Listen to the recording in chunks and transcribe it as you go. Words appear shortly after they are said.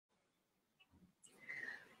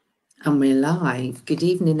And we're live. Good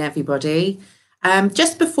evening, everybody.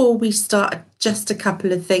 Just before we start, just a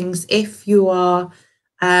couple of things. If you are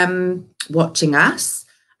watching us,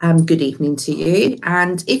 good evening to you.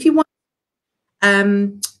 And if you want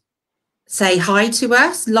to say hi to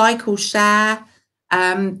us, like or share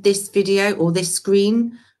this video or this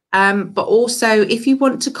screen. But also, if you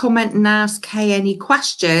want to comment and ask Kay any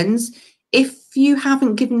questions, if you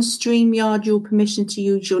haven't given StreamYard your permission to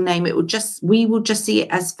use your name, we will just see it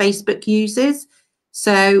as Facebook users.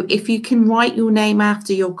 So if you can write your name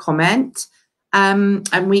after your comment,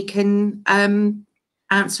 and we can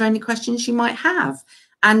answer any questions you might have.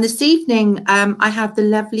 And this evening, I have the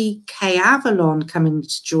lovely Kay Avalon coming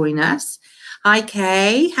to join us. Hi,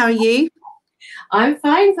 Kay. How are you? I'm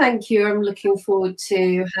fine, thank you. I'm looking forward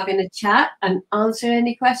to having a chat and answering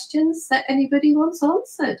any questions that anybody wants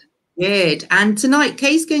answered. Good. And tonight,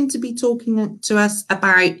 Kay's going to be talking to us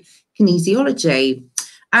about kinesiology.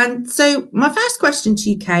 And so my first question to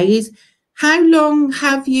you, Kay, is how long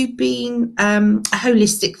have you been a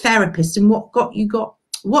holistic therapist, and what got you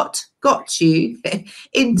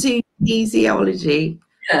into kinesiology?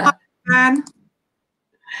 Yeah. Hi,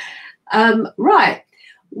 Anne. Right.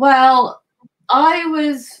 Well, I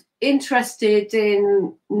was interested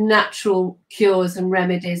in natural cures and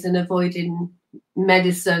remedies and avoiding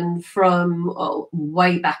medicine from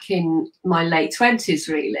way back in my late 20s,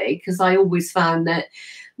 really, because I always found that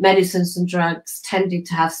medicines and drugs tended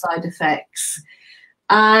to have side effects.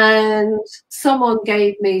 And someone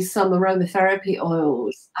gave me some aromatherapy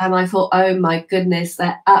oils, and I thought, oh my goodness,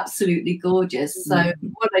 they're absolutely gorgeous. So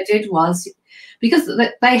what I did was, because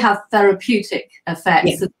they have therapeutic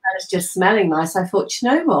effects as well as just smelling nice, I thought, you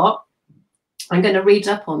know what, I'm going to read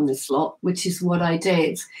up on this lot, which is what I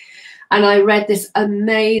did. And I read this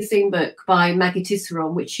amazing book by Maggie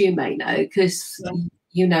Tisserand, which you may know, because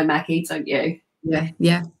you know Maggie, don't you?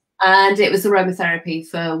 Yeah. And it was aromatherapy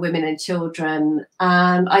for women and children.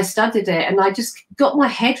 And I studied it, and I just got my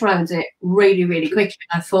head around it really, really quickly.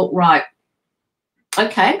 I thought, right,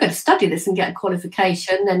 okay, I'm going to study this and get a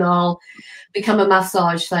qualification, then I'll become a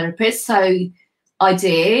massage therapist. So I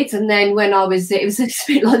did. And then when it was a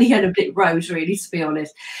bit like the end of Brick Road, really, to be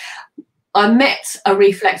honest. I met a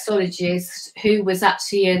reflexologist who was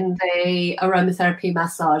actually in the aromatherapy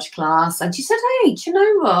massage class, and she said, hey, do you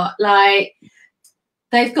know what? Like,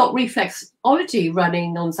 they've got reflexology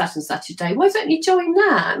running on Saturday. Why don't you join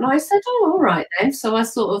that? And I said, oh, all right then. So I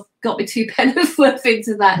sort of got my £2 worth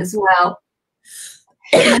into that as well.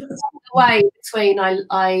 And the way between, I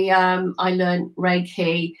learned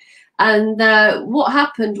Reiki. And what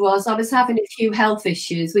happened was I was having a few health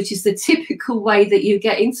issues, which is the typical way that you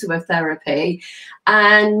get into a therapy.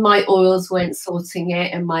 And my oils weren't sorting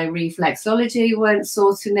it, and my reflexology weren't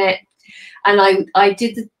sorting it. And I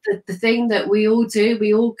did the thing that we all do.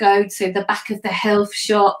 We all go to the back of the health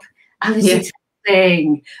shop allergy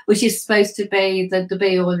thing, which is supposed to be the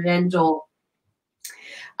be-all and end-all.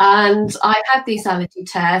 And I had these allergy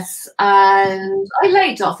tests, and I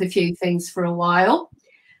laid off a few things for a while.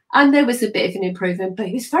 And there was a bit of an improvement, but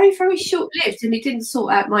it was very, very short-lived, and it didn't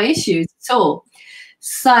sort out my issues at all.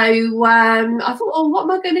 So I thought, oh, what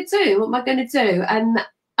am I going to do? What am I going to do? And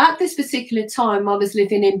at this particular time, I was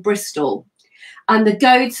living in Bristol. And the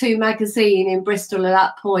go-to magazine in Bristol at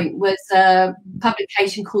that point was a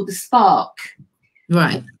publication called The Spark.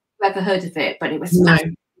 Right. I've never heard of it, but it was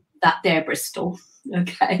that there, Bristol.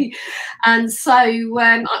 Okay. And so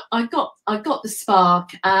I got The Spark,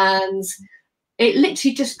 and it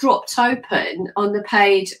literally just dropped open on the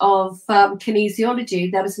page of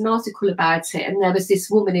kinesiology. There was an article about it, and there was this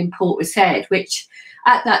woman in Portishead, which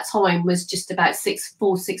at that time was just about 6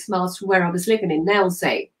 miles from where I was living in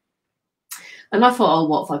Nailsea. And I thought, oh,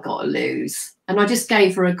 what have I got to lose? And I just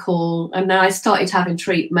gave her a call, and then I started having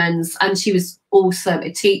treatments, and she was also a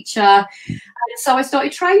teacher. And so I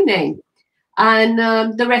started training. And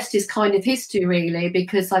the rest is kind of history, really,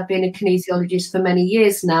 because I've been a kinesiologist for many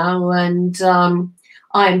years now, and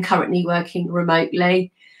I am currently working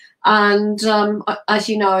remotely. And as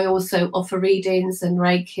you know, I also offer readings and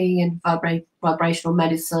Reiki and vibrational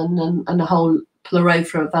medicine, and a whole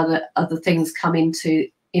plethora of other things come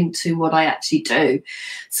into what I actually do.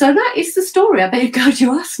 So that is the story. I better go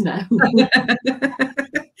to us now.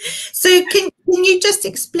 So can you just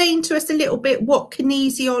explain to us a little bit what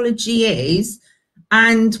kinesiology is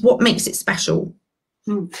and what makes it special?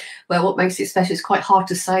 Well, what makes it special is quite hard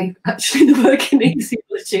to say, actually, the word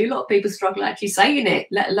kinesiology. A lot of people struggle actually saying it,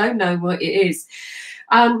 let alone know what it is.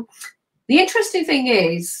 The interesting thing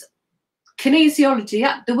is,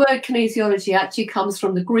 kinesiology, the word kinesiology actually comes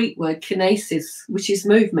from the Greek word kinesis, which is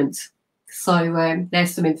movement. So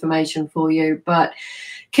there's some information for you. But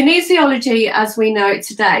kinesiology, as we know it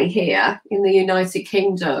today here in the United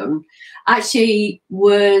Kingdom, actually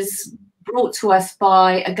was brought to us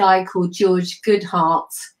by a guy called George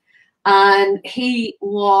Goodhart. And he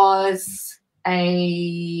was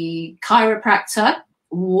a chiropractor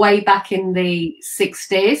way back in the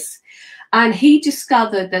 60s. And he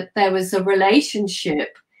discovered that there was a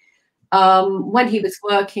relationship when he was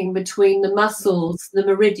working between the muscles, the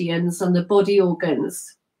meridians, and the body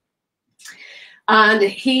organs. And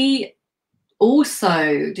he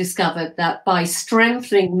also discovered that by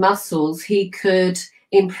strengthening muscles, he could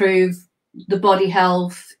improve the body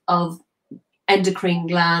health of endocrine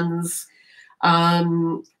glands,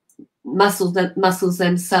 muscles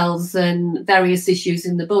themselves, and various issues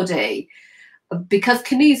in the body. Because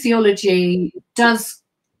kinesiology does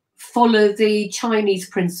follow the Chinese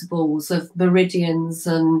principles of meridians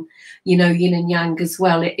and, you know, yin and yang as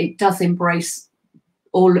well. It does embrace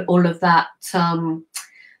all of that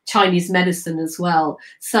Chinese medicine as well.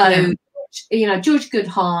 So, yeah, you know, George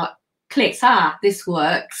Goodhart clicks, this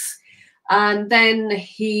works. And then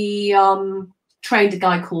he trained a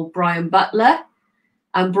guy called Brian Butler,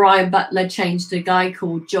 and Brian Butler changed a guy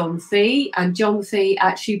called John Fee, and John Fee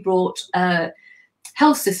actually brought a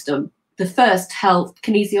health system, the first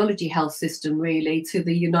kinesiology health system really, to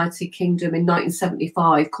the United Kingdom in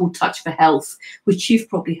 1975, called Touch for Health, which you've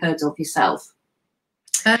probably heard of yourself.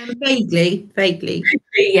 Vaguely.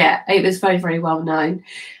 Yeah, it was very, very well known.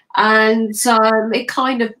 And it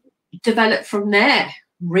kind of developed from there,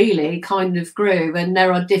 really, kind of grew. And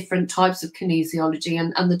there are different types of kinesiology,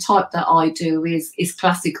 and the type that I do is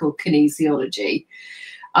classical kinesiology.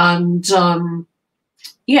 And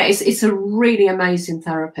yeah, it's a really amazing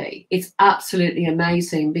therapy. It's absolutely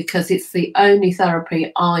amazing, because it's the only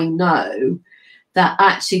therapy I know that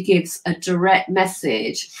actually gives a direct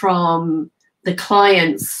message from the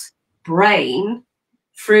client's brain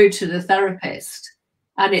through to the therapist.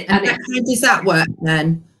 And how does that work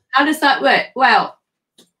then? How does that work? Well,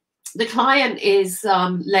 the client is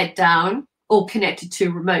led down or connected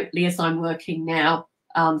to remotely, as I'm working now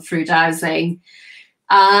through dowsing,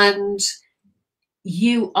 and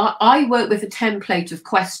I work with a template of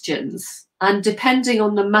questions, and depending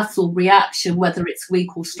on the muscle reaction, whether it's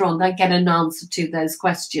weak or strong, I get an answer to those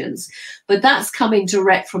questions. But that's coming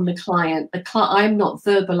direct from the client. I'm not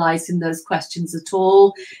verbalizing those questions at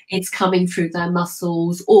all. It's coming through their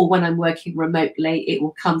muscles, or when I'm working remotely, it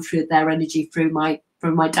will come through their energy through my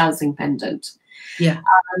dowsing pendant. Yeah.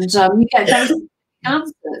 And you get those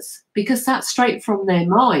answers, because that's straight from their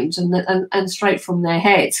mind and straight from their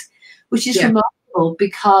head, which is remarkable,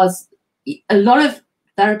 because a lot of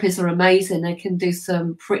therapists are amazing. They can do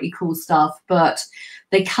some pretty cool stuff, but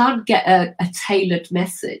they can't get a tailored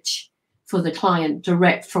message for the client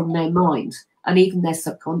direct from their mind and even their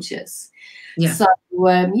subconscious. Yeah. So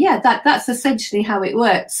that's essentially how it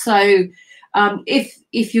works. So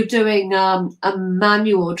if you're doing a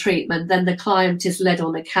manual treatment, then the client is led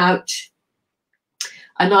on a couch,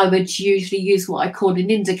 and I would usually use what I call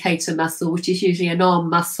an indicator muscle, which is usually an arm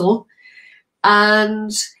muscle.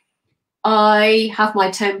 And I have my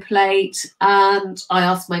template, and I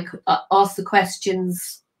ask the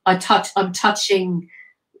questions. I'm touching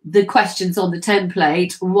the questions on the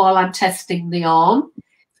template while I'm testing the arm,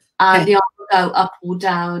 and the arm will go up or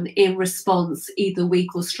down in response, either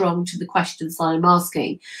weak or strong, to the questions I'm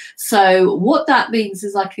asking. So what that means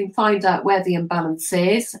is I can find out where the imbalance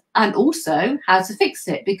is, and also how to fix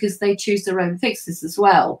it, because they choose their own fixes as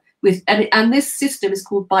well. And this system is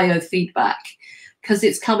called biofeedback, because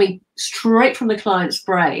it's coming straight from the client's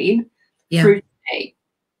brain through to me.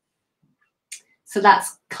 So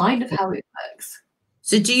that's kind of how it works.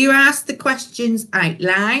 So do you ask the questions out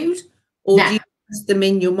loud, or do you ask them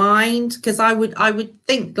in your mind? Because I would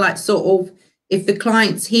think, like, sort of, if the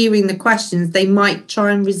client's hearing the questions, they might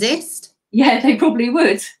try and resist. Yeah, they probably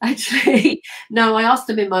would, actually. No, I ask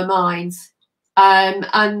them in my mind.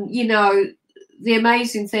 And, you know, the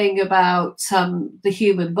amazing thing about the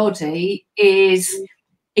human body is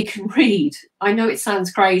it can read. I know it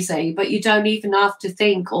sounds crazy, but you don't even have to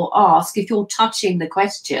think or ask. If you're touching the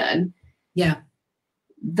question,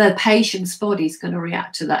 the patient's body is going to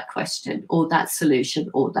react to that question or that solution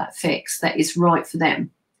or that fix that is right for them.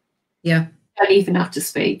 Yeah. You don't even have to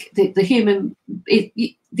speak. The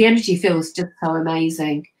energy feels just so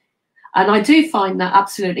amazing. And I do find that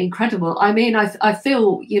absolutely incredible. I mean, I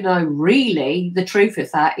feel, you know, really the truth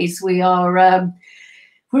of that is we're a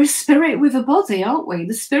spirit with a body, aren't we?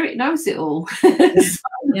 The spirit knows it all. That's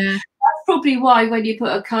probably why when you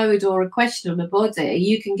put a code or a question on a body,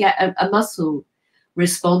 you can get a muscle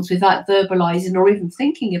response without verbalizing or even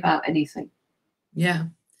thinking about anything. Yeah.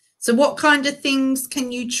 So what kind of things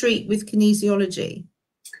can you treat with kinesiology?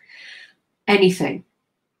 Anything.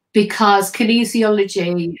 Because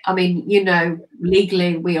kinesiology, I mean, you know,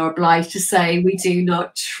 legally we are obliged to say we do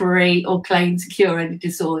not treat or claim to cure any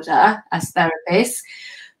disorder as therapists,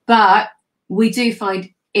 but we do find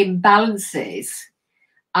imbalances.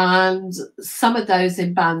 And some of those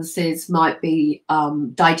imbalances might be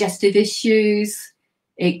digestive issues.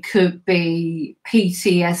 It could be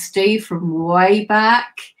PTSD from way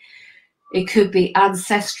back. It could be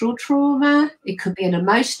ancestral trauma. It could be an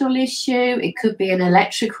emotional issue. It could be an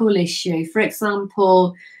electrical issue. For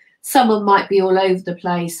example, someone might be all over the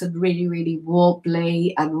place and really, really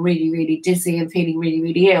wobbly and really, really dizzy and feeling really,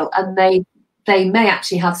 really ill. And they may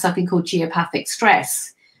actually have something called geopathic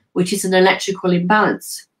stress, which is an electrical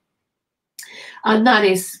imbalance. And that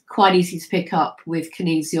is quite easy to pick up with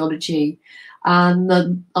kinesiology.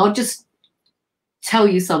 And I'll just tell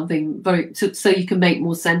you something so you can make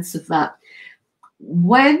more sense of that.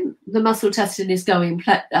 When the muscle testing is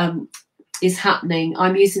happening,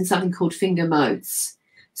 I'm using something called finger modes.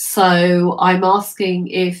 So I'm asking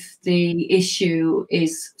if the issue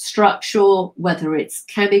is structural, whether it's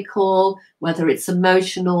chemical, whether it's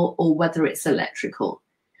emotional, or whether it's electrical.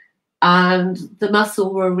 And the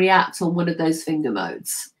muscle will react on one of those finger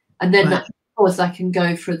modes. And then, of course, I can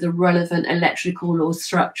go for the relevant electrical or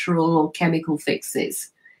structural or chemical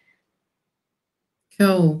fixes.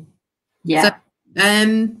 Cool. Yeah. So,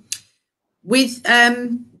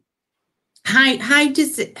 how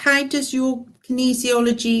does your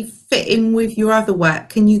kinesiology fit in with your other work?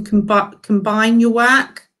 Can you combine your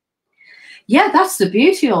work? Yeah, that's the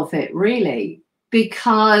beauty of it, really,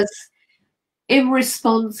 because in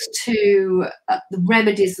response to the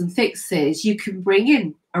remedies and fixes, you can bring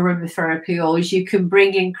in aromatherapy oils, you can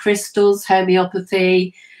bring in crystals,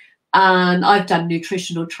 homeopathy, and I've done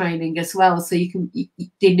nutritional training as well. So you can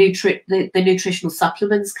the nutritional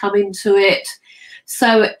supplements come into it.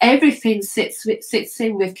 So everything sits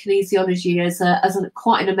in with kinesiology as a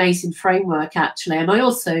quite an amazing framework, actually. And I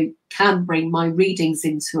also can bring my readings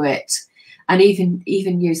into it, and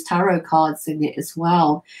even use tarot cards in it as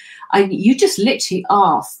well. And you just literally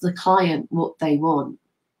ask the client what they want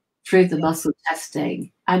through the muscle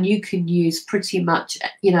testing, and you can use pretty much,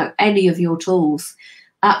 you know, any of your tools.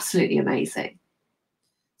 Absolutely amazing.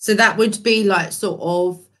 So that would be like sort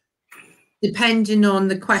of depending on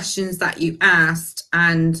the questions that you asked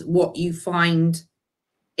and what you find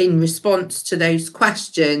in response to those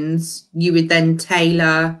questions, you would then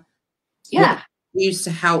tailor what you use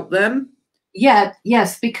to help them. Yeah,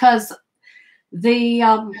 yes, because the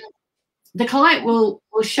client will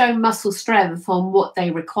show muscle strength on what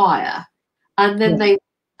they require, and then they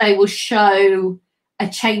will show a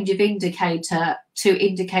change of indicator to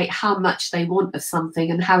indicate how much they want of something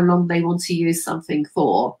and how long they want to use something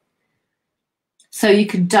for. So you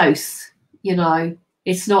can dose, you know,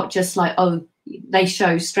 it's not just like, oh, they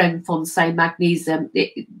show strength on, say, magnesium.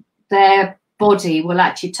 Their body will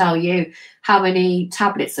actually tell you how many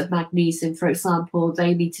tablets of magnesium, for example,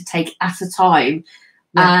 they need to take at a time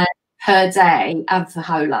per day, and for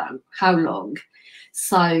how long.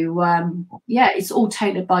 So yeah, it's all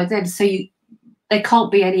tailored by them. So there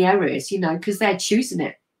can't be any errors, you know, because they're choosing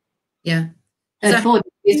it. Yeah. Their body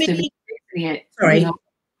is choosing it. Sorry. You know?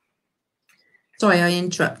 Sorry, I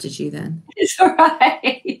interrupted you then. It's all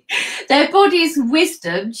right. Their body's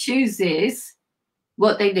wisdom chooses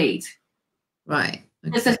what they need. Right.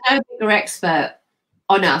 Okay. There's no bigger expert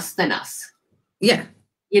on us than us. Yeah.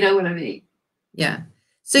 You know what I mean? Yeah.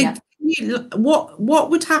 So what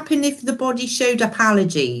would happen if the body showed up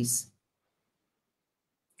allergies?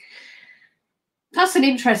 That's an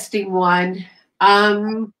interesting one.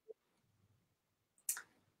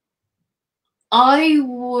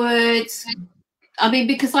 I mean,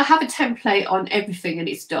 because I have a template on everything and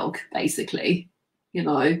its dog, basically, you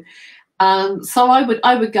know. So I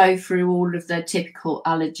would go through all of the typical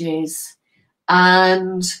allergies,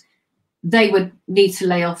 and they would need to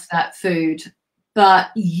lay off that food.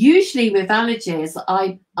 But usually with allergies,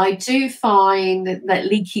 I do find that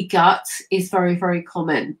leaky gut is very, very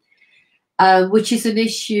common, which is an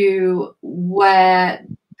issue where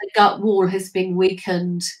the gut wall has been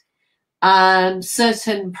weakened and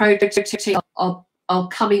certain products are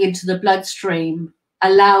coming into the bloodstream,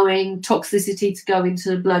 allowing toxicity to go into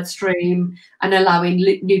the bloodstream and allowing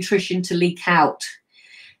nutrition to leak out.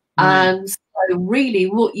 And so really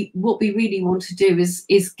what we really want to do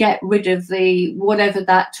is get rid of whatever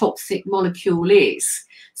that toxic molecule is.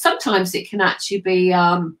 Sometimes it can actually be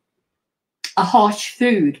a harsh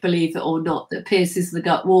food, believe it or not, that pierces the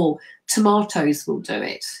gut wall tomatoes will do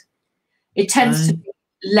it. It tends to be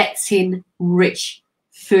lectin-rich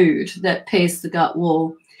food that pierce the gut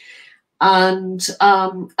wall. And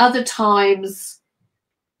other times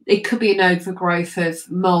it could be an overgrowth of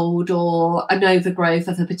mold or an overgrowth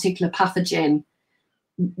of a particular pathogen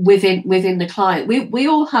within the client. We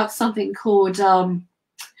all have something called a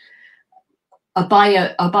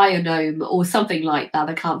bionome or something like that.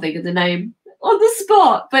 I can't think of the name on the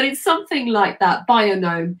spot, but it's something like that,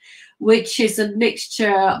 bionome, which is a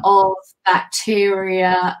mixture of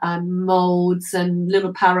bacteria and molds and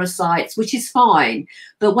little parasites, which is fine.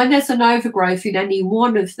 But when there's an overgrowth in any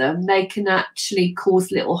one of them, they can actually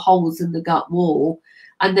cause little holes in the gut wall,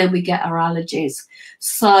 and then we get our allergies.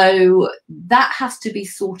 So that has to be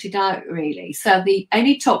sorted out, really. So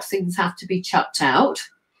any toxins have to be chucked out.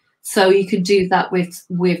 So you can do that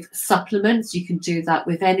with supplements. You can do that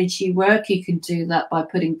with energy work. You can do that by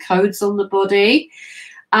putting codes on the body.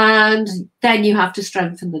 And then you have to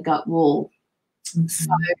strengthen the gut wall. Mm-hmm.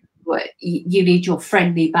 So you need your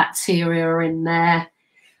friendly bacteria in there,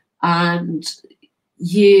 and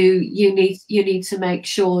you need to make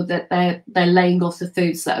sure that they're laying off the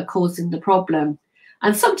foods that are causing the problem.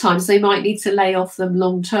 And sometimes they might need to lay off them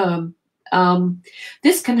long term.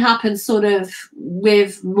 This can happen sort of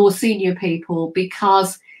with more senior people,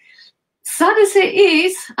 because sad as it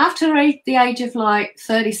is, after the age of like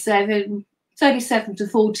 37 to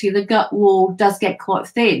 40, the gut wall does get quite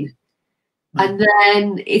thin. And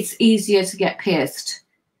then it's easier to get pierced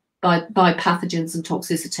by pathogens and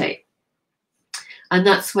toxicity. And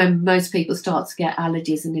that's when most people start to get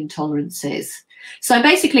allergies and intolerances. So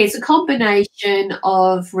basically, it's a combination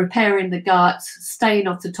of repairing the gut, staying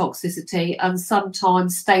off the toxicity, and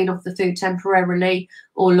sometimes staying off the food temporarily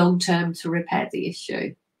or long term to repair the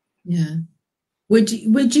issue. Yeah. Would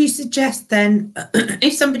you suggest then,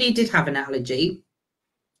 if somebody did have an allergy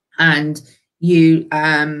and you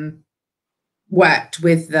worked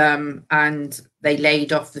with them and they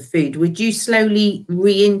laid off the food, would you slowly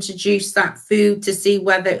reintroduce that food to see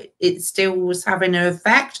whether it still was having an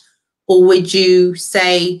effect? Or would you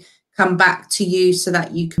say come back to you so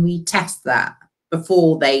that you can retest that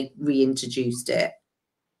before they reintroduced it?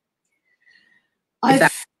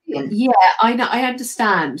 Yeah, I know. I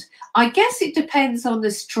understand. I guess it depends on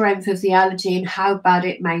the strength of the allergy and how bad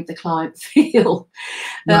it made the client feel.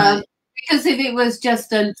 Right. Because if it was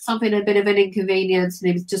just a bit of an inconvenience and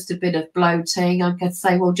it was just a bit of bloating, I could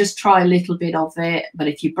say, well, just try a little bit of it. But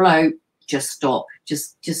if you bloat, just stop.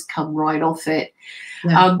 Just come right off it.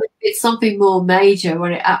 Yeah. But if it's something more major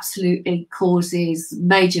where it absolutely causes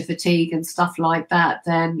major fatigue and stuff like that,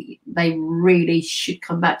 then they really should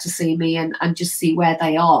come back to see me and just see where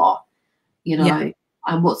they are, and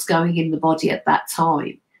what's going in the body at that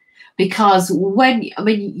time. Because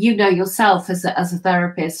you know yourself as a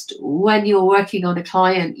therapist, when you're working on a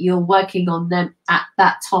client, you're working on them at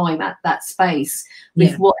that time, at that space,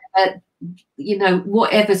 with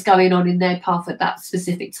whatever's going on in their path at that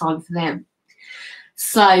specific time for them.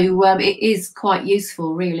 So it is quite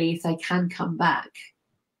useful, really, if they can come back.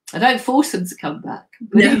 I don't force them to come back,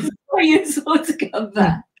 but it's quite useful to come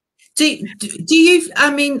back. Do you?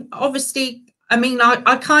 Obviously,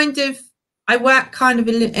 I work kind of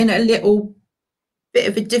in a little bit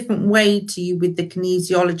of a different way to you with the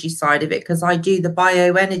kinesiology side of it, because I do the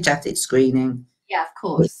bioenergetic screening. Yeah, of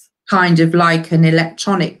course. It's kind of like an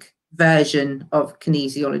electronic version of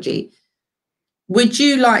kinesiology. Would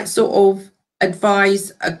you sort of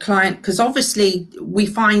advise a client, because obviously we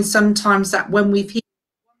find sometimes that when we've heard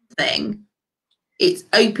one thing, it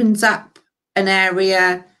opens up an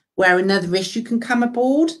area where another issue can come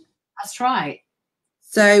aboard? That's right.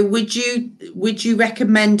 So would you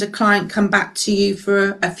recommend a client come back to you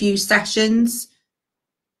for a few sessions?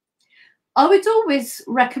 I would always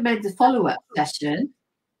recommend a follow-up session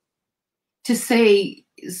to see,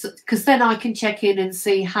 because then I can check in and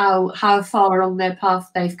see how far along their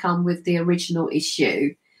path they've come with the original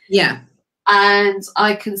issue. Yeah. And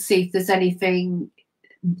I can see if there's anything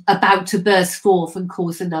about to burst forth and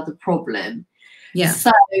cause another problem. Yeah.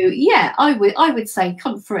 So yeah, I would say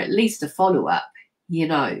come for at least a follow-up,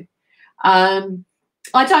 I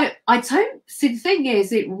don't see, the thing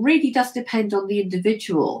is, it really does depend on the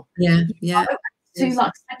individual. Yeah. Yeah. I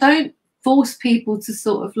don't force people to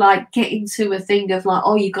sort of get into a thing of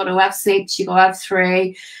oh, you've got to have 6, you've got to have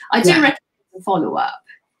 3. I do recommend a follow-up,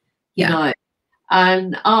 you know.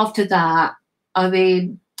 And after that, a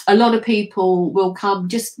lot of people will come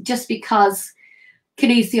just because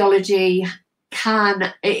kinesiology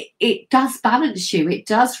it does balance you, it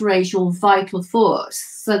does raise your vital force,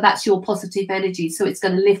 so that's your positive energy, so it's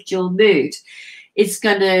going to lift your mood. it's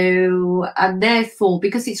going to, and therefore,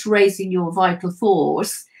 because it's raising your vital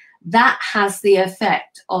force, that has the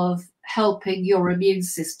effect of helping your immune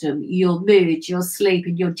system, your mood, your sleep,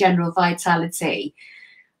 and your general vitality,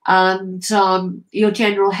 and your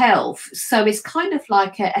general health. So it's kind of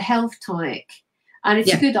like a health tonic, and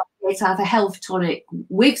it's a good idea to have a health tonic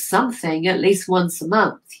with something at least once a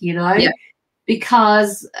month, you know,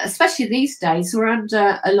 because especially these days we're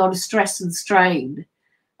under a lot of stress and strain.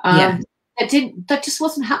 That just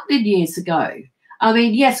wasn't happening years ago. I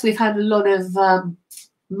mean, yes, we've had a lot of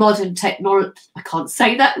modern technology, I can't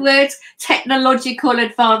say that word, technological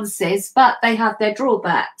advances, but they have their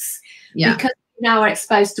drawbacks because we now are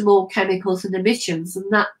exposed to more chemicals and emissions, and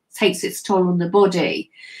that takes its toll on the body.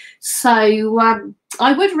 So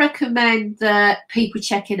I would recommend that people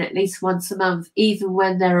check in at least once a month, even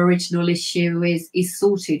when their original issue is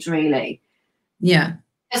sorted, really. Yeah.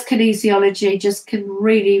 Just kinesiology just can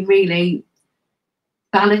really, really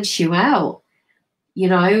balance you out. You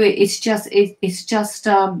know, it's just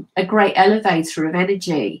a great elevator of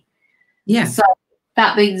energy. Yeah. So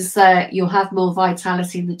that means that you'll have more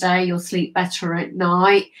vitality in the day, you'll sleep better at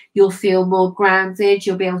night, you'll feel more grounded,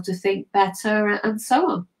 you'll be able to think better, and so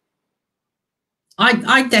on.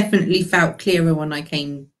 I definitely felt clearer when I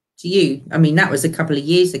came to you. I mean, that was a couple of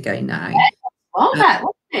years ago now. Yeah, well, that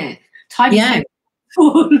wasn't it? Tiny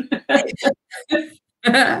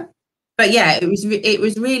But yeah, it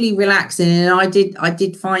was really relaxing, and I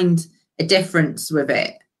did find a difference with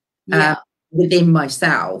it within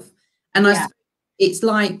myself. And it's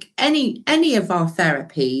like any of our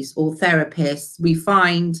therapies or therapists, we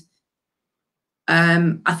find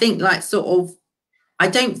I think like sort of, I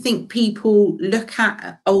don't think people look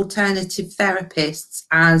at alternative therapists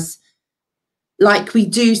as like we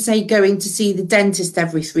do, say, going to see the dentist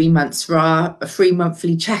every 3 months for a free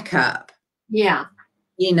monthly checkup. Yeah.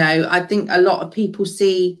 You know, I think a lot of people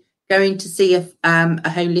see going to see a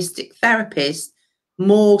holistic therapist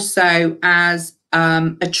more so as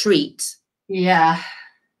a treat. Yeah.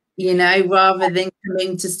 You know, rather than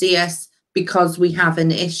coming to see us because we have an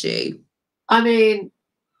issue. I mean,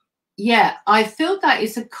 yeah, I feel that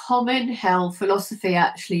is a common health philosophy,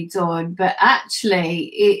 actually, Dawn, but actually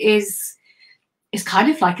it's kind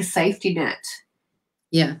of like a safety net.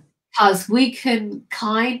 Yeah. Because we can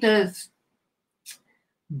kind of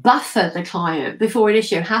buffer the client before an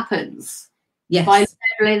issue happens. Yes. By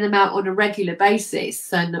leveling them out on a regular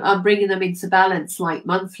basis and bringing them into balance, like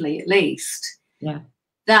monthly at least. Yeah.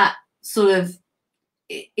 That sort of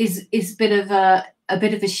is a bit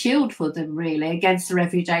of a shield for them, really, against their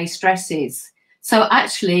everyday stresses. So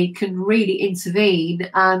actually can really intervene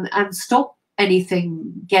and stop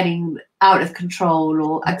anything getting out of control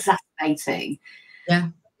or exacerbating. Yeah.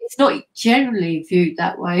 It's not generally viewed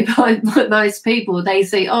that way by most people. They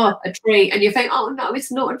say, oh, a treat. And you think, oh, no,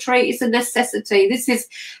 it's not a treat. It's a necessity. This is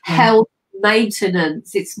health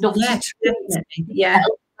maintenance. It's not a treat. Yeah.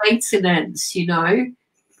 Health maintenance, you know.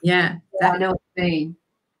 Yeah. I know what I mean.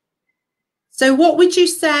 So what would you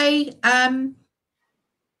say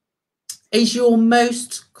is your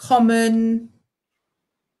most common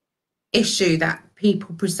issue that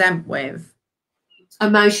people present with?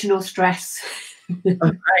 Emotional stress.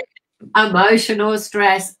 Okay. Emotional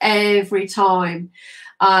stress every time.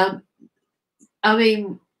 I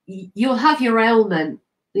mean, you'll have your ailment,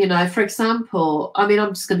 you know. For example, I mean,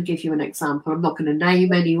 I'm just going to give you an example. I'm not going to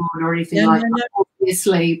name anyone or anything that,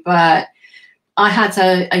 obviously, but I had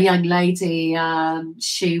a young lady,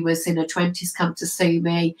 she was in her 20s, come to see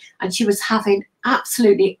me, and she was having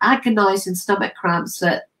absolutely agonizing stomach cramps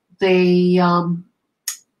that the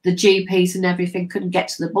GPs and everything couldn't get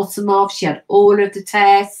to the bottom of. She had all of the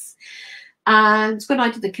tests. And when I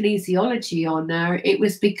did the kinesiology on her, it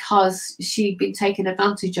was because she'd been taken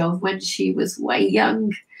advantage of when she was way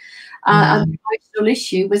young. And the emotional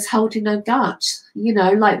issue was holding her gut. You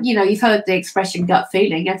know, like, you know, you've heard the expression gut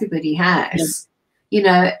feeling. Everybody has. You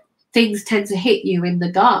know, things tend to hit you in the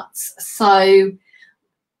guts. So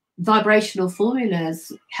vibrational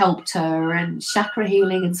formulas helped her and chakra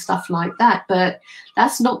healing and stuff like that. But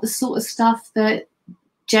that's not the sort of stuff that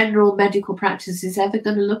general medical practice is ever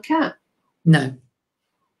going to look at. No.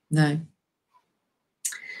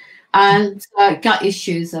 And gut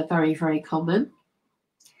issues are very, very common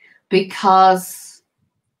because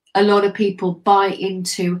a lot of people buy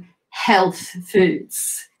into health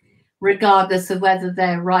foods, regardless of whether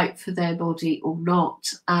they're right for their body or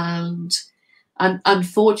not. And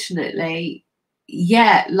unfortunately,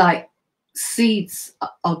 yeah, like seeds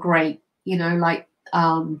are great, you know, like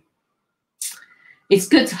it's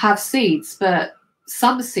good to have seeds, but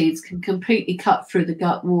some seeds can completely cut through the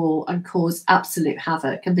gut wall and cause absolute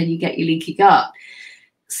havoc, and then you get your leaky gut.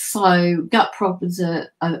 So gut problems are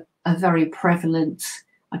very prevalent.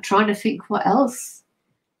 I'm trying to think what else.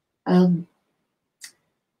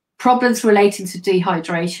 Problems relating to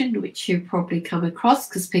dehydration, which you've probably come across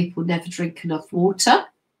because people never drink enough water.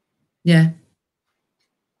 Yeah.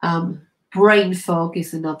 Brain fog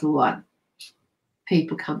is another one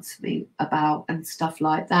people come to me about, and stuff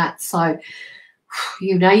like that. So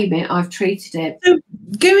you name it, I've treated it. So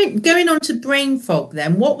going on to brain fog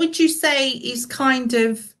then, what would you say is kind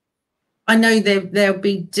of, I know there'll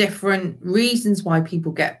be different reasons why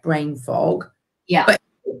people get brain fog. Yeah. But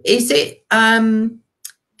is it, can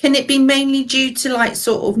it be mainly due to like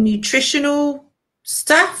sort of nutritional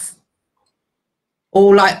stuff?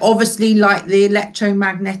 Or like obviously like the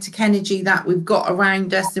electromagnetic energy that we've got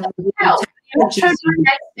around us? And it's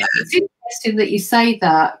interesting that you say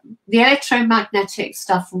that. The electromagnetic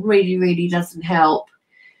stuff really, really doesn't help.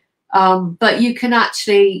 But you can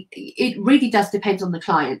actually, it really does depend on the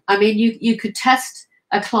client. I mean, you could test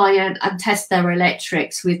a client and test their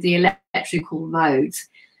electrics with the electrical modes,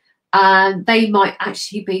 and they might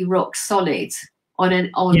actually be rock solid on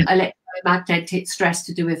electromagnetic stress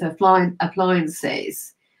to do with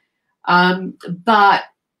appliances. But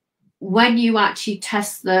when you actually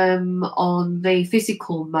test them on the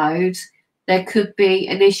physical mode, there could be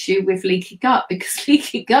an issue with leaky gut, because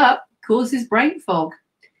leaky gut causes brain fog.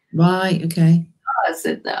 Right. Okay.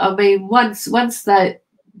 I mean, once the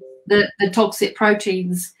toxic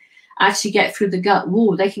proteins actually get through the gut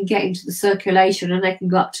wall, they can get into the circulation and they can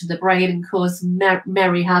go up to the brain and cause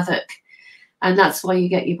merry havoc, and that's why you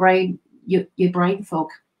get your brain fog.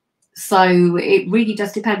 So it really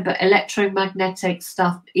does depend, but electromagnetic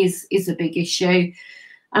stuff is a big issue,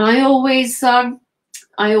 and I always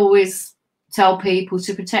tell people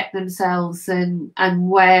to protect themselves and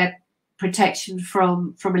wear protection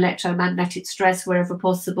from electromagnetic stress wherever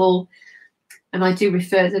possible. And I do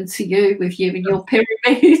refer them to you with you and your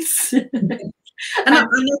pyramids. And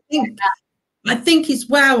I think as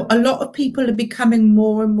well, a lot of people are becoming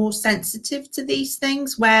more and more sensitive to these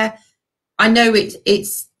things, where I know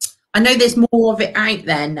I know there's more of it out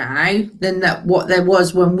there now than what there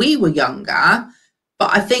was when we were younger.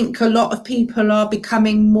 But I think a lot of people are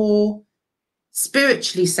becoming more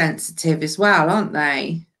spiritually sensitive as well, aren't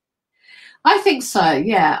they? I think so,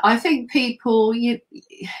 yeah. I think people,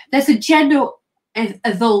 there's a general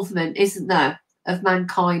evolvement, isn't there, of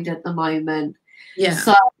mankind at the moment. Yeah.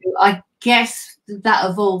 So I guess that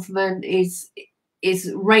evolvement is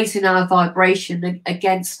raising our vibration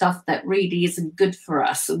against stuff that really isn't good for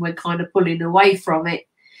us, and we're kind of pulling away from it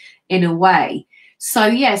in a way. So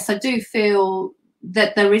yes, I do feel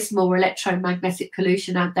that there is more electromagnetic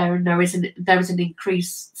pollution out there, and there is an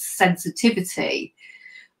increased sensitivity.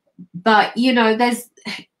 But there's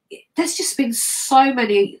just been so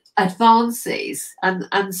many advances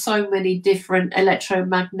and so many different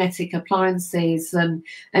electromagnetic appliances and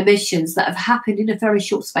emissions that have happened in a very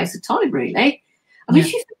short space of time, really. I mean,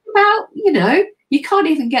 if you think about, you can't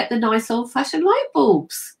even get the nice old-fashioned light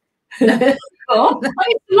bulbs. I used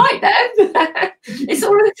to like them. It's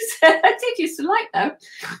all I did used to like them.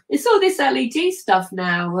 It's all this LED stuff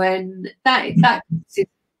now, and that is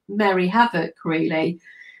merry havoc, really.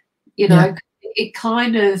 It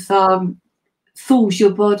kind of fools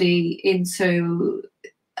your body into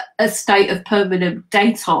a state of permanent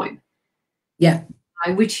daytime. Yeah.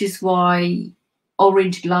 Which is why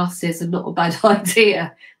orange glasses are not a bad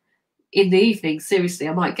idea in the evening. Seriously,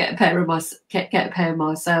 I might get a pair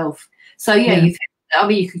myself. So yeah.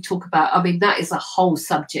 You could talk about, that is a whole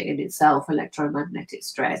subject in itself, electromagnetic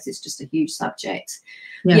stress. It's just a huge subject.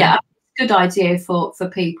 Yeah, good idea for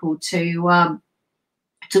people to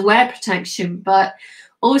wear protection, but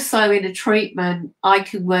also in a treatment, I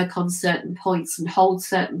can work on certain points and hold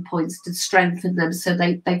certain points to strengthen them, so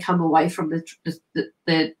they come away from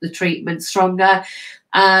the treatment stronger.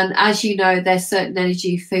 And as you know, there's certain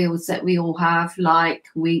energy fields that we all have, like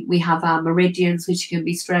we have our meridians, which can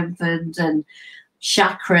be strengthened, and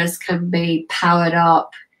chakras can be powered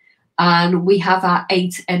up, and we have our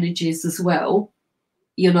 8 energies as well,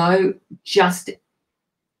 just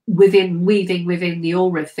weaving within the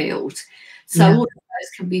aura field. So all of those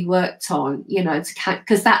can be worked on,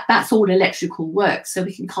 because that's all electrical work, so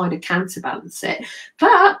we can kind of counterbalance it.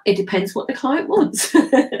 But it depends what the client wants.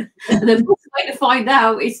 And the best way to find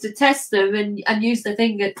out is to test them and use the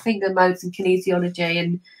finger modes and kinesiology,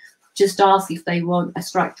 and just ask if they want a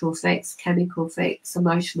structural fix, chemical fix,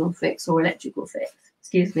 emotional fix, or electrical fix.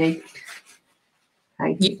 Excuse me.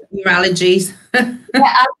 Your allergies.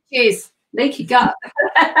 Yeah, allergies. Leaky gut.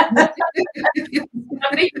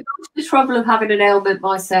 even gone to the trouble of having an ailment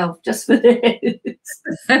myself just for this.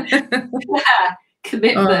 Yeah,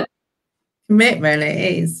 commitment. Commitment,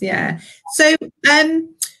 it is, yeah. So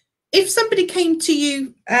if somebody came to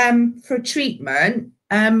you for treatment,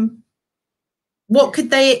 what could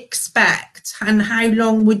they expect, and how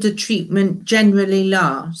long would the treatment generally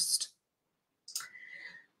last?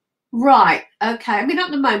 Right, okay. I mean,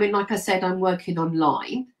 at the moment, like I said, I'm working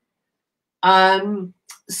online.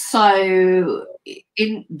 So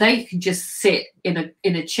they can just sit in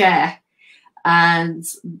a chair, and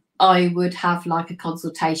I would have like a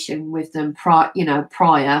consultation with them prior,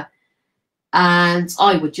 and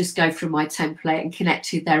I would just go through my template and connect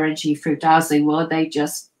to their energy through dowsing while they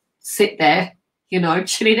just sit there,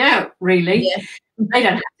 chilling out, really. Yeah. They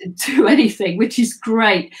don't have to do anything, which is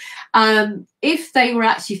great. If they were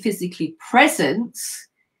actually physically present,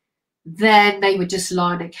 then they would just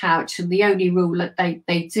lie on a couch, and the only rule that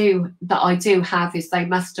I do have is they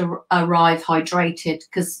must arrive hydrated,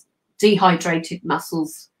 because dehydrated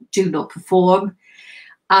muscles do not perform,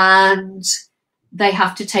 and they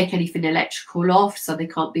have to take anything electrical off, so they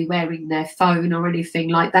can't be wearing their phone or anything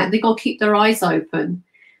like that. And they've got to keep their eyes open,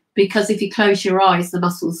 because if you close your eyes, the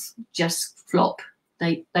muscles just flop.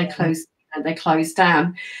 They close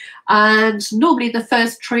down. And normally the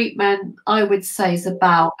first treatment, I would say, is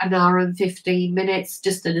about an hour and 15 minutes,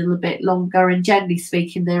 just a little bit longer. And generally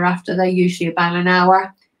speaking, thereafter, they're usually about an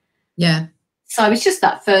hour. Yeah. So it's just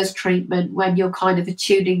that first treatment when you're kind of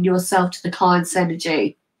attuning yourself to the client's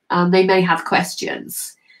energy, and they may have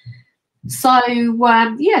questions. So,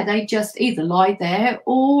 they just either lie there,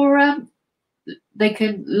 or they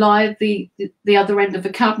can lie at the other end of the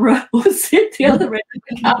camera, or sit the other end of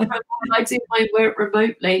the camera while I do my work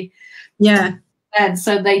remotely. Yeah. And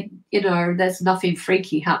so there's nothing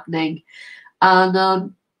freaky happening.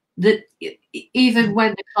 And even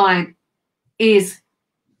when the client is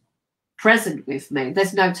present with me,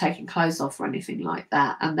 there's no taking clothes off or anything like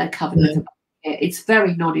that, and they're covered with a blanket. It's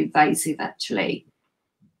very non-invasive, actually.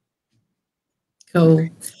 Cool.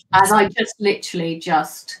 And I just literally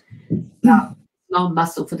arm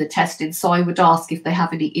muscle for the testing. So I would ask if they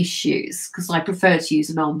have any issues, because I prefer to use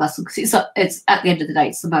an arm muscle, because it's at the end of the day,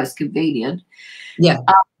 it's the most convenient. Yeah.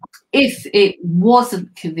 If it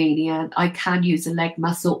wasn't convenient, I can use a leg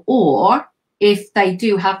muscle, or if they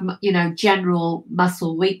do have general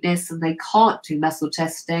muscle weakness and they can't do muscle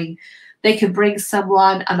testing, they can bring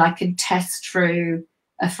someone and I can test through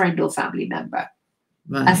a friend or family member.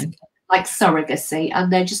 Right. Like surrogacy,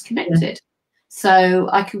 and they're just connected. Yeah. So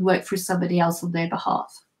I can work for somebody else on their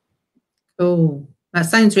behalf. Oh, that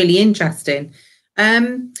sounds really interesting.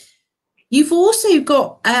 You've also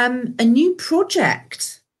got a new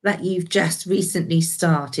project that you've just recently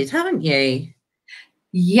started, haven't you?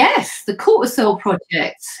 Yes, the Cortisol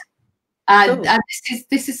Project. And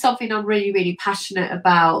this is something I'm really, really passionate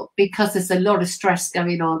about, because there's a lot of stress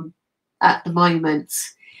going on at the moment.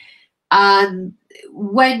 And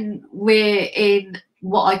when we're in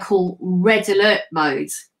what I call red alert mode,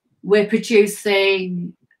 we're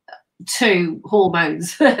producing two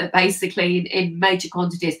hormones basically in major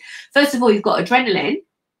quantities. First of all, you've got adrenaline.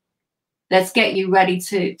 Let's get you ready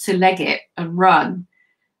to leg it and run.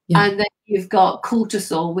 Yeah. And then you've got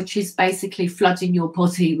cortisol, which is basically flooding your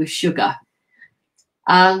body with sugar.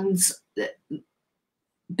 And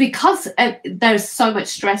because there's so much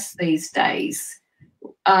stress these days,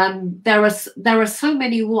 there are so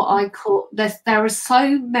many what I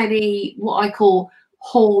call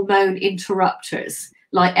hormone interrupters,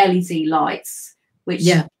 like LED lights, which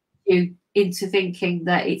you into thinking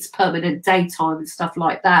that it's permanent daytime and stuff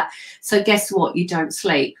like that. So guess what? You don't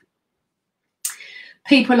sleep.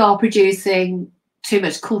 People are producing too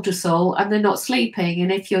much cortisol and they're not sleeping.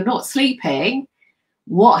 And if you're not sleeping,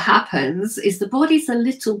 what happens is the body's a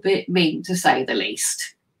little bit mean, to say the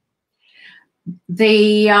least.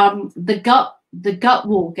 The gut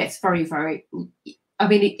wall gets very, very, I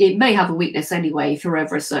mean, it may have a weakness anyway. If you're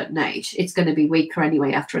over a certain age, it's going to be weaker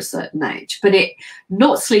anyway after a certain age, but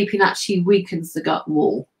not sleeping actually weakens the gut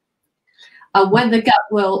wall. And when the gut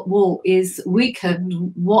wall is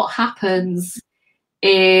weakened, what happens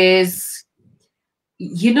is,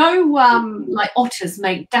 like otters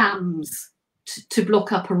make dams to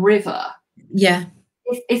block up a river. Yeah.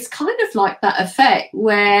 It's kind of like that effect,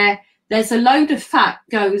 where there's a load of fat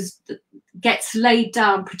gets laid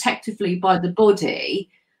down protectively by the body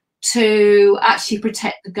to actually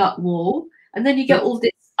protect the gut wall, and then you get all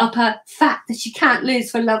this upper fat that you can't lose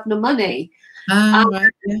for love nor money. Right.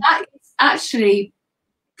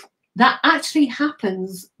 That actually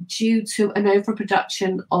happens due to an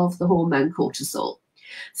overproduction of the hormone cortisol.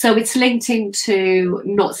 So it's linked into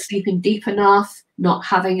not sleeping deep enough, not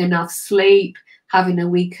having enough sleep, having a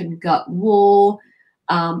weakened gut wall,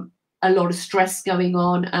 a lot of stress going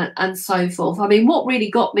on, and so forth. I mean, what really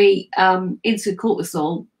got me into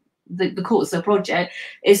cortisol, the Cortisol Project,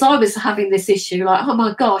 is I was having this issue like, oh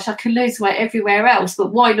my gosh, I can lose weight everywhere else,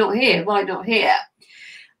 but why not here? Why not here?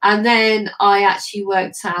 And then I actually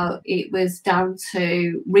worked out it was down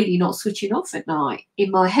to really not switching off at night in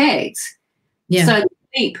my head. Yeah. So the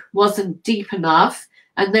sleep wasn't deep enough,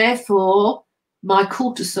 and therefore my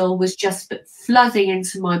cortisol was just flooding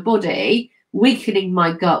into my body, weakening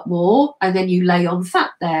my gut wall, and then you lay on fat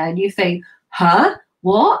there and you think, huh?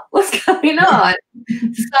 What's going on?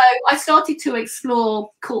 So I started to explore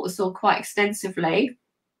cortisol quite extensively.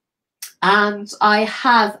 And I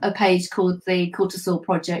have a page called the Cortisol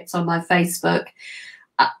Project on my Facebook.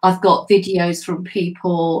 I've got videos from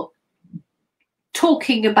people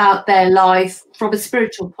talking about their life from a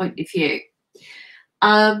spiritual point of view.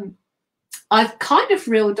 I've kind of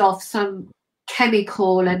reeled off some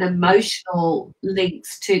chemical and emotional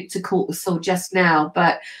links to cortisol just now,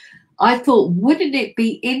 but I thought, wouldn't it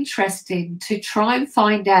be interesting to try and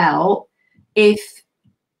find out if,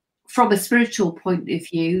 from a spiritual point of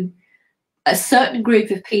view, a certain group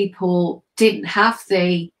of people didn't have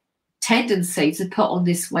the tendency to put on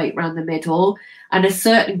this weight around the middle, and a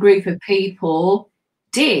certain group of people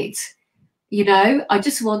did. You know, I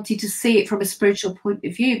just wanted to see it from a spiritual point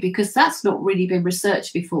of view, because that's not really been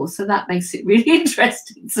researched before. So that makes it really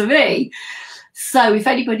interesting to me. So if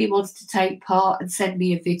anybody wants to take part and send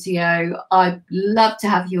me a video, I'd love to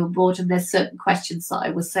have you on board. And there's certain questions that I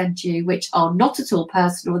will send you which are not at all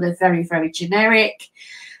personal. They're very, very generic.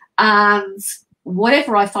 And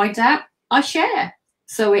whatever I find out, I share.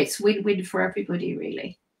 So it's win-win for everybody,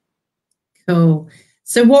 really. Cool.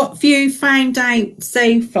 So what have you found out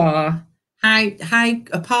so far? How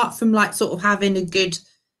apart from like sort of having a good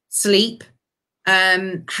sleep,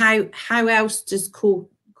 how else does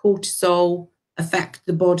cortisol affect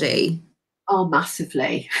the body? Oh,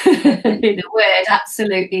 massively. In a word,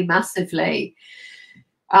 absolutely massively.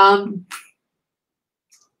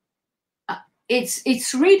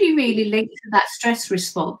 It's really, really linked to that stress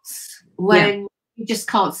response when you just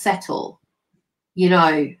can't settle, you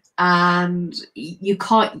know, and you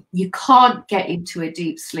can't get into a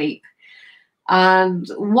deep sleep. And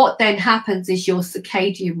what then happens is your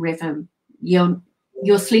circadian rhythm, your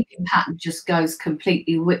sleeping pattern just goes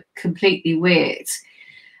completely weird,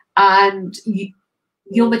 and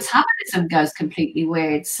your metabolism goes completely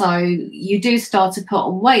weird. So you do start to put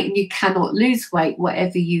on weight, and you cannot lose weight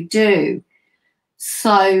whatever you do.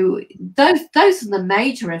 So those are the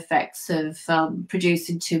major effects of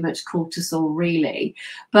producing too much cortisol, really.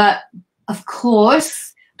 But of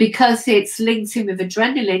course, because it's linked in with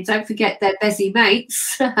adrenaline, don't forget they're busy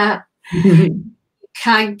mates. You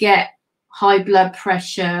can get high blood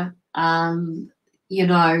pressure, you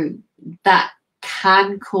know, that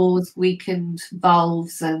can cause weakened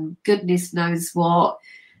valves and goodness knows what,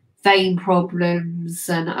 vein problems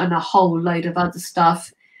and a whole load of other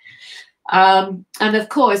stuff. And of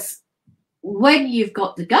course, when you've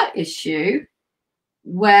got the gut issue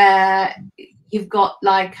where you've got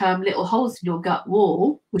like little holes in your gut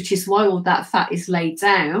wall, which is why all that fat is laid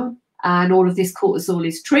down and all of this cortisol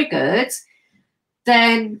is triggered,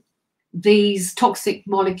 then these toxic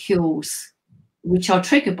molecules which are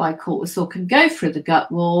triggered by cortisol can go through the gut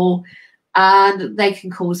wall, and they can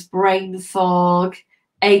cause brain fog,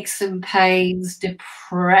 aches and pains,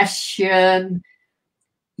 depression,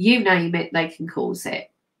 you name it, they can cause it.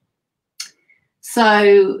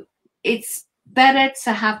 So it's better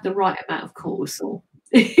to have the right amount of cortisol.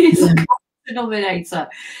 It's a common denominator.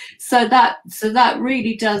 So that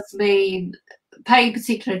really does mean paying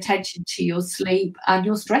particular attention to your sleep and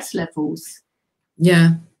your stress levels.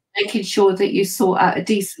 Yeah. Making sure that you sort out a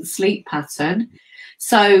decent sleep pattern.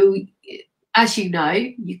 So as you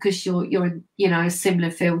know, because you're in, you know, a similar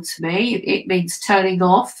field to me, it means turning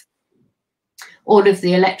off all of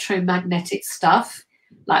the electromagnetic stuff,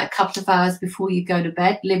 like a couple of hours before you go to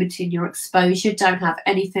bed, limiting your exposure. Don't have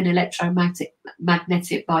anything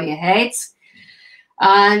electromagnetic by your head.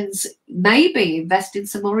 And maybe invest in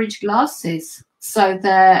some orange glasses so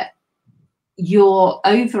that your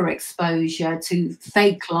overexposure to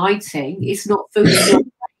fake lighting is not fooling your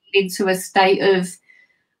brain into a state of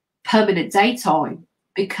permanent daytime.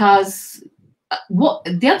 Because what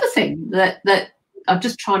the other thing that I'm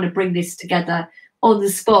just trying to bring this together on the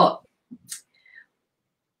spot.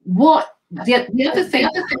 What the other thing?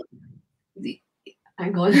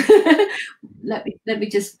 Hang on, let me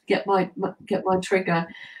just get my trigger.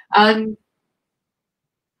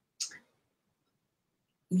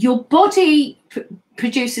 your body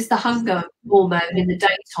produces the hunger hormone in the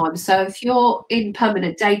daytime. So if you're in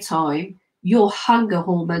permanent daytime, your hunger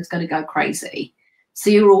hormone's going to go crazy. So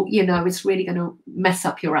you're all, you know, it's really going to mess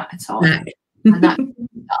up your appetite. And that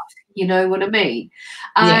stuff, you know what I mean?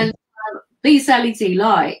 And these LED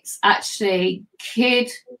lights actually kid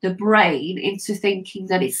the brain into thinking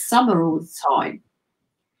that it's summer all the time.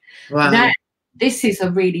 Right. Now, this is a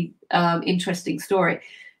really interesting story.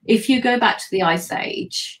 If you go back to the Ice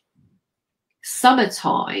Age,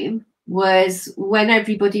 summertime was when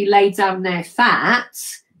everybody laid down their fat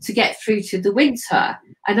to get through to the winter,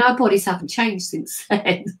 and our bodies haven't changed since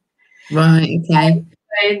then. Right, okay.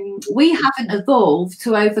 We haven't evolved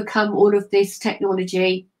to overcome all of this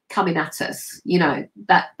technology coming at us. You know,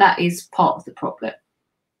 that is part of the problem.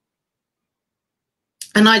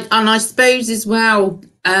 And I suppose as well,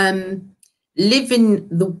 living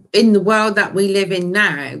in the world that we live in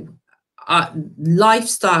now,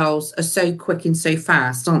 lifestyles are so quick and so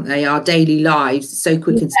fast, aren't they? Our daily lives are so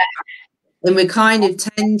quick and so fast. And we're kind of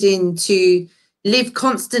tending to live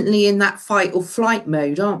constantly in that fight or flight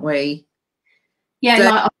mode, aren't we? Yeah, so,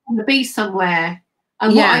 like I want to be somewhere.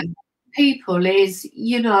 And what I tell people is,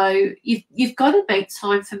 you know, you've got to make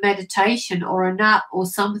time for meditation or a nap or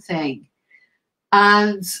something.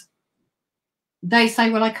 And they say,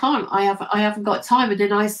 well, I can't. I haven't got time. And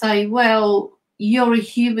then I say, well, you're a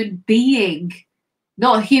human being,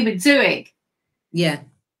 not a human doing. Yeah.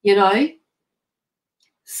 You know?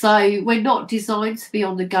 So we're not designed to be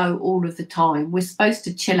on the go all of the time. We're supposed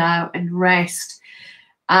to chill out and rest.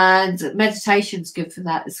 And meditation's good for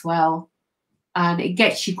that as well. And it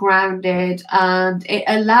gets you grounded and it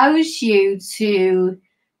allows you to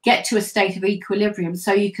get to a state of equilibrium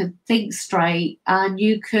so you can think straight and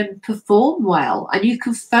you can perform well and you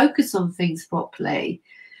can focus on things properly.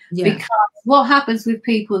 Yeah. Because what happens with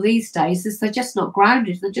people these days is they're just not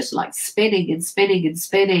grounded. They're just like spinning and spinning and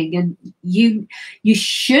spinning. And you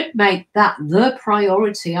should make that the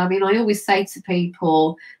priority. I mean, I always say to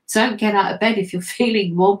people, don't get out of bed if you're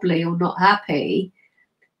feeling wobbly or not happy.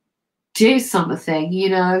 Do something, you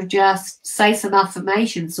know, just say some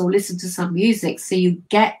affirmations or listen to some music so you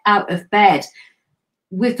get out of bed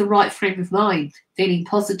with the right frame of mind, feeling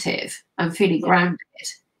positive and feeling grounded.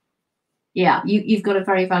 Yeah, you've got a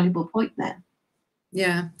very valuable point there.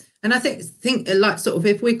 Yeah. And I think like sort of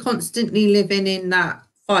if we're constantly living in that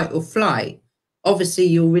fight or flight, obviously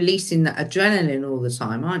you're releasing that adrenaline all the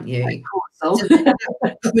time, aren't you? Of course. To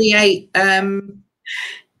create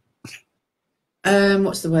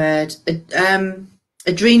what's the word?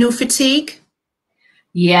 Adrenal fatigue.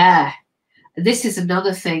 Yeah. This is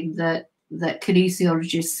another thing that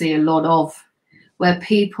kinesiologists see a lot of, where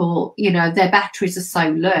people, you know, their batteries are so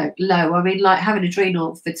low. I mean, like having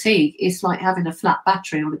adrenal fatigue is like having a flat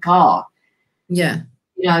battery on a car. Yeah.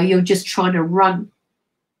 You know, you're just trying to run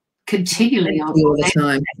continually all the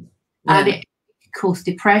time. Yeah. And it can cause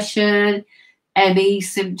depression, ME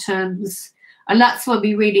symptoms. And that's when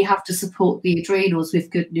we really have to support the adrenals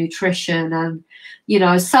with good nutrition. And, you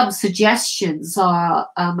know, some suggestions are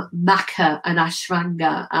maca and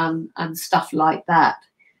ashwagandha and stuff like that,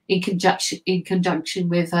 in conjunction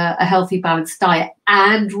with a healthy, balanced diet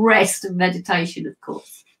and rest and meditation, of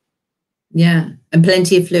course. Yeah, and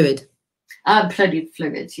plenty of fluid. Plenty of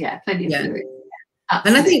fluids, yeah, plenty of fluid. Yeah,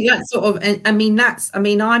 and I think that's sort of, and I mean,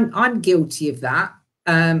 I'm guilty of that.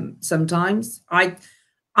 Sometimes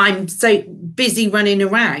I'm so busy running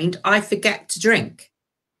around, I forget to drink.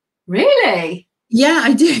 Really? Yeah,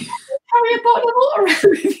 I do. Carry a bottle of water around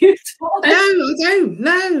with you? No, I don't.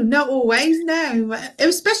 No, not always. No,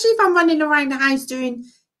 especially if I'm running around the house doing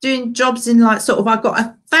jobs in like sort of, I've got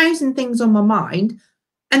 1,000 things on my mind,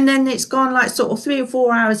 and then it's gone like sort of 3 or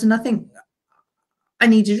 4 hours, and I think I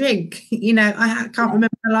need a drink. You know, I can't remember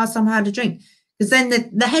the last time I had a drink, because then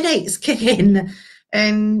the headaches kick in,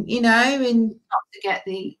 and you know, and not to get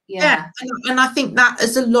the and I think that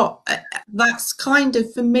is a lot. That's kind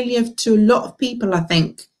of familiar to a lot of people, I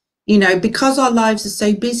think. You know, because our lives are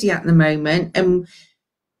so busy at the moment and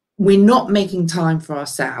we're not making time for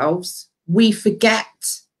ourselves, we forget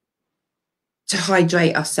to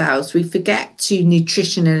hydrate ourselves. We forget to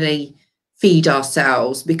nutritionally feed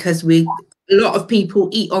ourselves, because a lot of people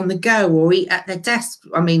eat on the go or eat at their desk.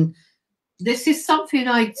 I mean, this is something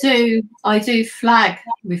I do flag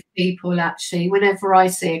with people, actually, whenever I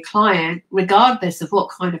see a client, regardless of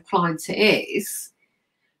what kind of client it is.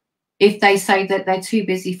 If they say that they're too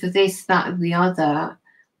busy for this, that, and the other,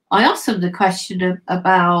 I ask them the question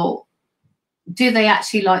about, do they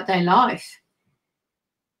actually like their life?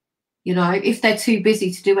 You know, if they're too busy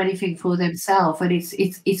to do anything for themselves and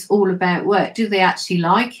it's all about work, do they actually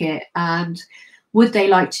like it? And would they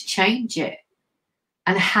like to change it?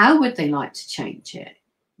 And how would they like to change it?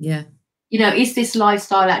 Yeah. You know, is this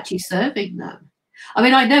lifestyle actually serving them? I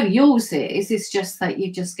mean, I know yours is. It's just that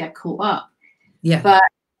you just get caught up. Yeah. But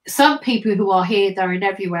some people who are here, there and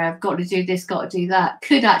everywhere, have got to do this, got to do that,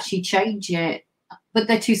 could actually change it, but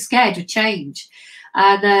they're too scared to change.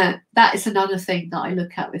 And that is another thing that I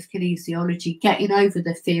look at with kinesiology, getting over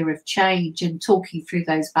the fear of change and talking through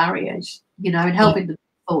those barriers, you know, and helping them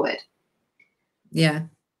forward. Yeah.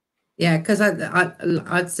 Yeah, because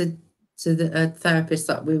I'd said to the therapist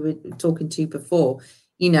that we were talking to before,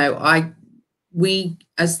 you know, we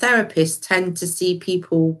as therapists tend to see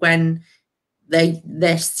people when they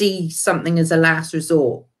see something as a last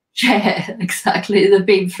resort. Yeah, exactly. They've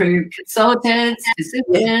been through consultants,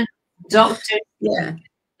 physicians, doctors. Yeah.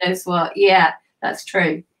 Knows what? Yeah, that's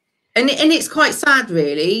true. And it's quite sad,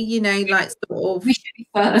 really, you know, like sort of. We should be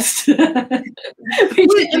first. I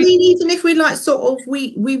mean, even if we like sort of,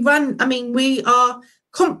 we run, I mean, we are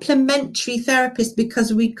complementary therapists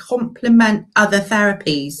because we complement other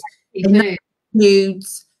therapies. And that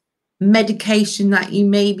includes medication that you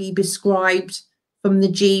may be prescribed from the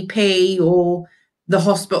GP or the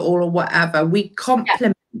hospital or whatever. We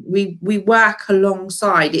complement, we work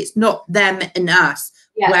alongside. It's not them and us.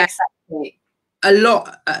 Yeah, exactly. A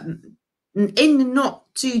lot in the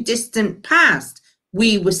not too distant past,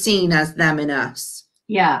 we were seen as them and us.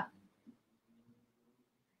 Yeah.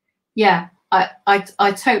 Yeah, I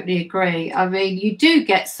totally agree. I mean, you do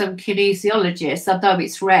get some kinesiologists, although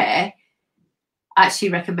it's rare, actually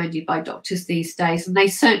recommended by doctors these days, and they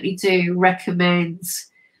certainly do recommend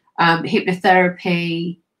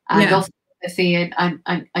hypnotherapy and osteopathy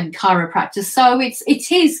and chiropractor. So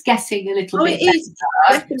it is getting a little bit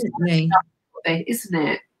better, definitely, isn't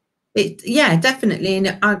it? Yeah, definitely.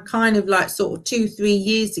 And I kind of like sort of 2-3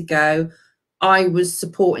 years ago, I was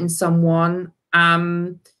supporting someone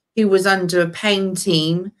who was under a pain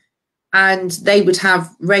team, and they would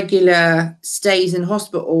have regular stays in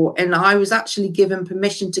hospital, and I was actually given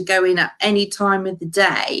permission to go in at any time of the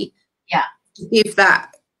day to give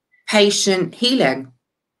that patient healing.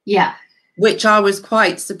 Yeah. Which I was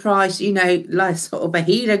quite surprised, you know, like sort of a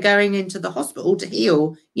healer going into the hospital to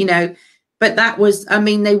heal, you know, but that was, I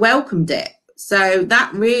mean, they welcomed it. So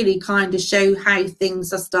that really kind of show how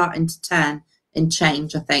things are starting to turn and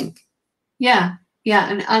change, I think. Yeah.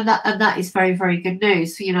 Yeah, and that is very, very good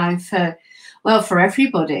news, you know, for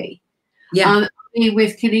everybody. Yeah. I mean,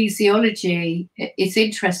 with kinesiology, it's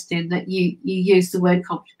interesting that you use the word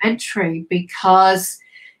complementary, because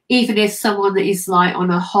even if someone is like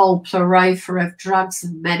on a whole plethora of drugs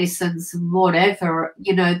and medicines and whatever,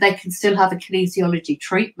 you know, they can still have a kinesiology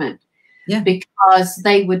treatment. Yeah. Because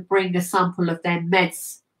they would bring a sample of their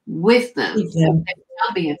meds with them. Yeah. So they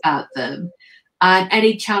tell me about them. And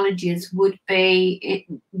any challenges would be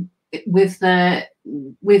with them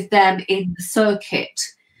in the circuit.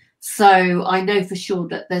 So I know for sure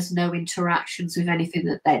that there's no interactions with anything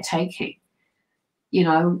that they're taking, you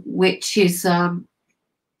know, which is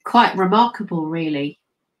quite remarkable, really,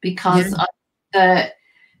 because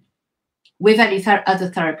with any other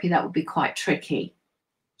therapy, that would be quite tricky,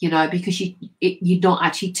 you know, because you're not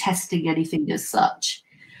actually testing anything as such.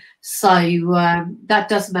 So that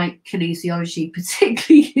does make kinesiology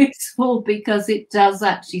particularly useful, because it does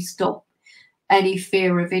actually stop any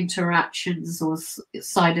fear of interactions or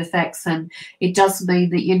side effects, and it does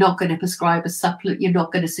mean that you're not going to prescribe a supplement, you're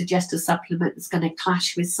not going to suggest a supplement that's going to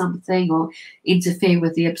clash with something or interfere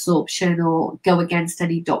with the absorption or go against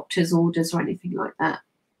any doctor's orders or anything like that.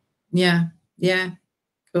 Yeah, yeah,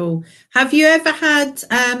 cool. Have you ever had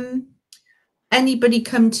anybody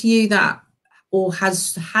come to you that, or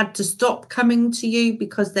has had to stop coming to you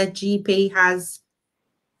because their GP has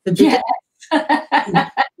forbidden?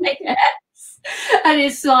 Yes. Yes. And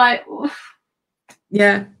it's like,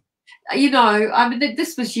 yeah, you know, I mean,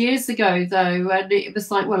 this was years ago though, and it was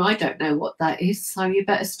like, well, I don't know what that is, so you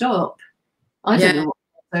better stop. I don't know what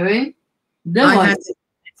they're doing. No,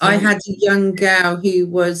 I had a young girl who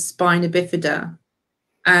was spina bifida,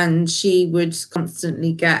 and she would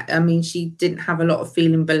constantly get, I mean, she didn't have a lot of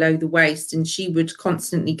feeling below the waist, and she would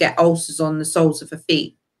constantly get ulcers on the soles of her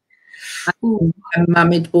feet. And her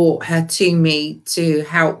mum had brought her to me to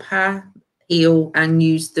help her heal and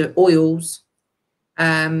use the oils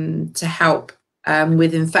to help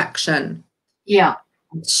with infection. Yeah.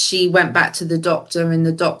 She went back to the doctor, and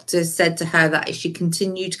the doctor said to her that if she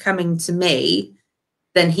continued coming to me,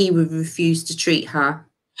 then he would refuse to treat her.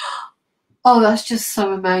 Oh, that's just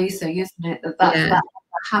so amazing, isn't it? That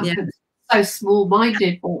happens. Yeah. So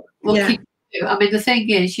small-minded. What can you do? I mean, the thing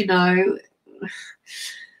is, you know,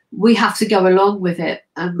 we have to go along with it.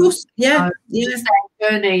 And of course, yeah, it's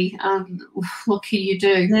their journey. What can you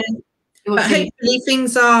do? Yeah. But hopefully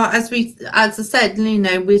things are, as I said, you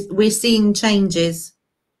know, we're seeing changes.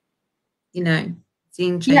 You know,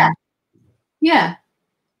 seeing change. Yeah.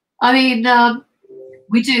 I mean,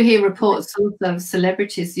 we do hear reports of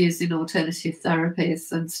celebrities using alternative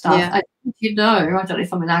therapies and stuff. Yeah. And, you know, I don't know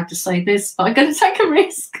if I'm allowed to say this, but I'm going to take a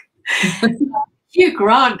risk. Hugh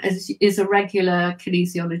Grant is a regular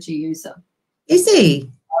kinesiology user. Is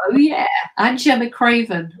he? Oh, yeah. And Gemma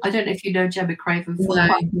Craven. I don't know if you know Gemma Craven, No.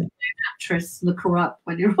 quite an actress. Look her up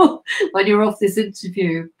when you're off this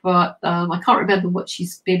interview. But I can't remember what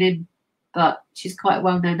she's been in, but she's quite a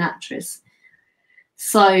well-known actress.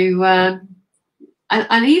 So,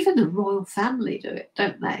 and even the royal family do it,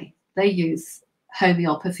 don't they? They use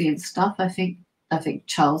homeopathy and stuff. I think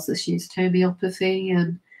Charles has used homeopathy,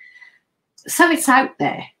 and so it's out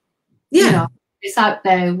there. Yeah, you know, it's out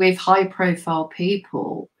there with high-profile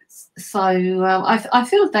people. So I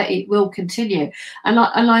feel that it will continue, and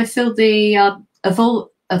I feel the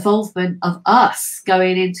evolvement of us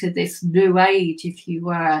going into this new age, if you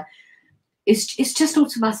were, it's just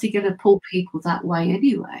automatically going to pull people that way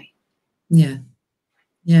anyway. Yeah.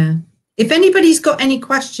 If anybody's got any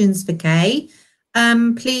questions for Kay,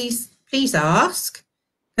 please ask,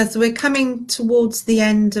 because we're coming towards the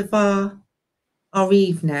end of our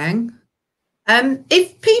evening.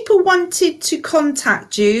 If people wanted to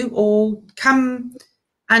contact you or come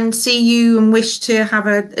and see you and wish to have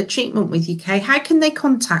a treatment with you, Kay, how can they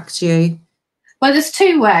contact you? Well, there's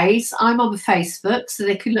two ways. I'm on Facebook, so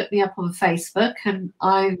they can look me up on Facebook, and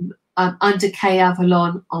I'm under Kay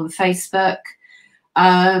Avalon on Facebook.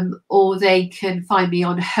 Or they can find me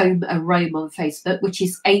on Home Arome on Facebook, which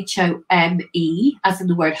is HOME, as in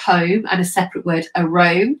the word home, and a separate word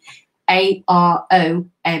arome,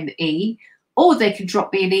 AROME. Or they can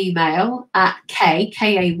drop me an email at Kay at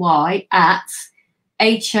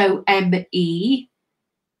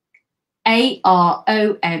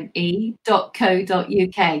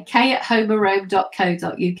HOMEAROME.co.uk, Kay at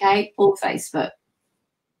homearome.co.uk, or Facebook.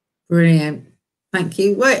 Brilliant. Thank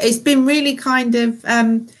you. Well, it's been really kind of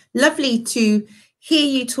lovely to hear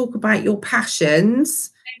you talk about your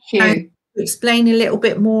passions. Thank you. And explain a little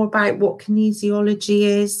bit more about what kinesiology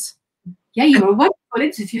is. Yeah, you were a wonderful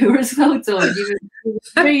interviewer as well, Dawn. You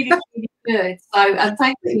were really, really good. So, and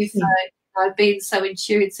thank you for being so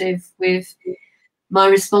intuitive with my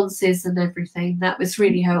responses and everything. That was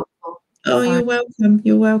really helpful. Oh, you're welcome.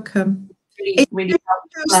 You're welcome. Really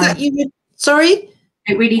helped Sorry?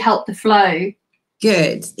 It really helped the flow.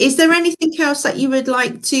 Good. Is there anything else that you would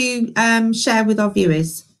like to share with our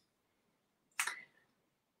viewers?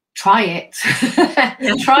 Try it.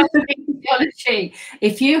 Try kinesiology.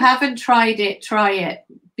 If you haven't tried it, try it,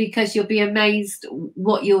 because you'll be amazed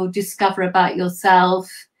what you'll discover about yourself.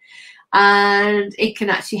 And it can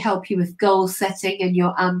actually help you with goal setting and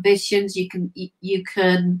your ambitions. You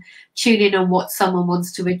can tune in on what someone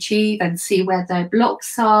wants to achieve and see where their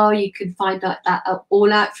blocks are. You can find out that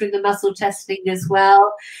all out through the muscle testing as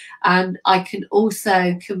well. And I can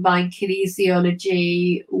also combine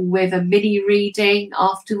kinesiology with a mini reading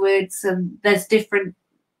afterwards, and there's different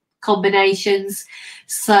combinations.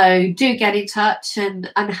 So do get in touch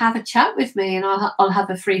and have a chat with me, and I'll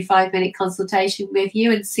have a free 5-minute consultation with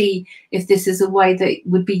you and see if this is a way that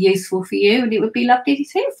would be useful for you, and it would be lovely to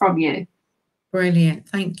hear from you. Brilliant.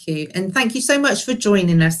 Thank you. And thank you so much for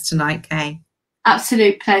joining us tonight, Kay.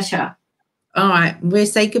 Absolute pleasure. All right. We'll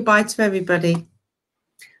say goodbye to everybody.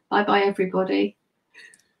 Bye-bye, everybody.